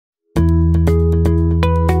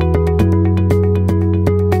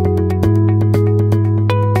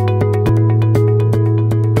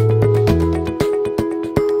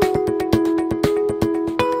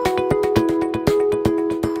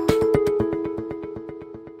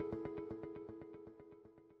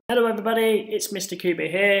Hello everybody, it's Mr. Cooper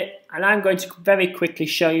here, and I'm going to very quickly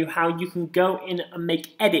show you how you can go in and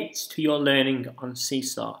make edits to your learning on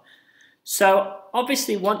Seesaw. So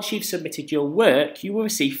obviously once you've submitted your work, you will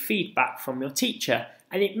receive feedback from your teacher,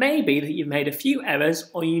 and it may be that you've made a few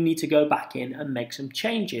errors or you need to go back in and make some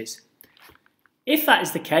changes. If that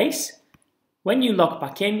is the case, when you log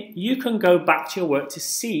back in, you can go back to your work to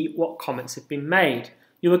see what comments have been made.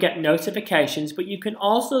 You will get notifications, but you can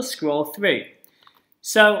also scroll through.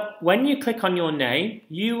 So when you click on your name,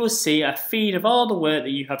 you will see a feed of all the work that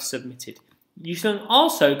you have submitted. You can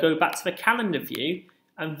also go back to the calendar view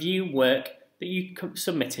and view work that you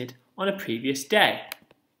submitted on a previous day.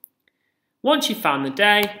 Once you've found the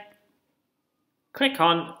day, click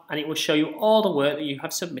on and it will show you all the work that you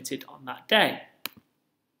have submitted on that day.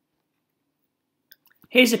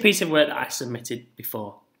 Here's a piece of work that I submitted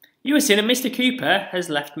before. You will see that Mr. Cooper has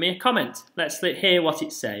left me a comment. Let's hear what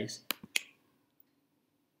it says.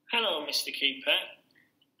 Hello, Mr. Cooper.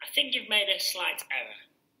 I think you've made a slight error.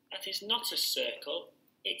 That is not a circle,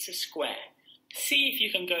 it's a square. See if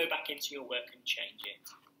you can go back into your work and change it.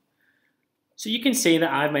 So you can see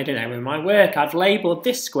that I've made an error in my work. I've labelled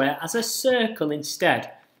this square as a circle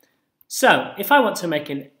instead. So if I want to make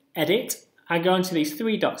an edit, I go into these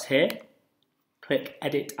three dots here, click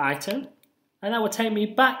Edit Item, and that will take me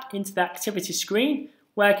back into the activity screen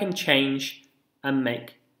where I can change and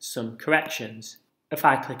make some corrections. If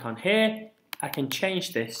I click on here, I can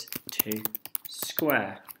change this to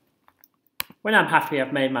square. When I'm happy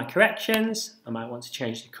I've made my corrections, I might want to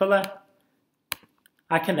change the colour.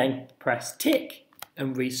 I can then press tick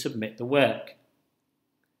and resubmit the work.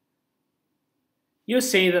 You'll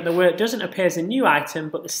see that the work doesn't appear as a new item,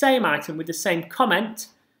 but the same item with the same comment,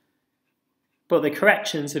 but the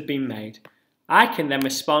corrections have been made. I can then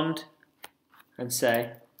respond and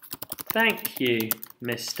say, "Thank you,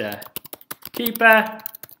 Mr. Cooper,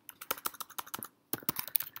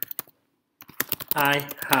 I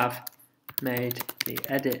have made the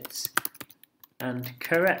edits and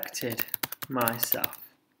corrected myself."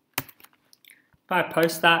 If I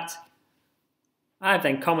post that, I've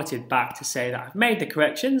then commented back to say that I've made the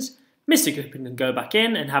corrections. Mr. Cooper can go back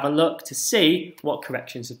in and have a look to see what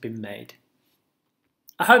corrections have been made.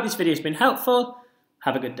 I hope this video has been helpful.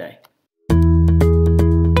 Have a good day.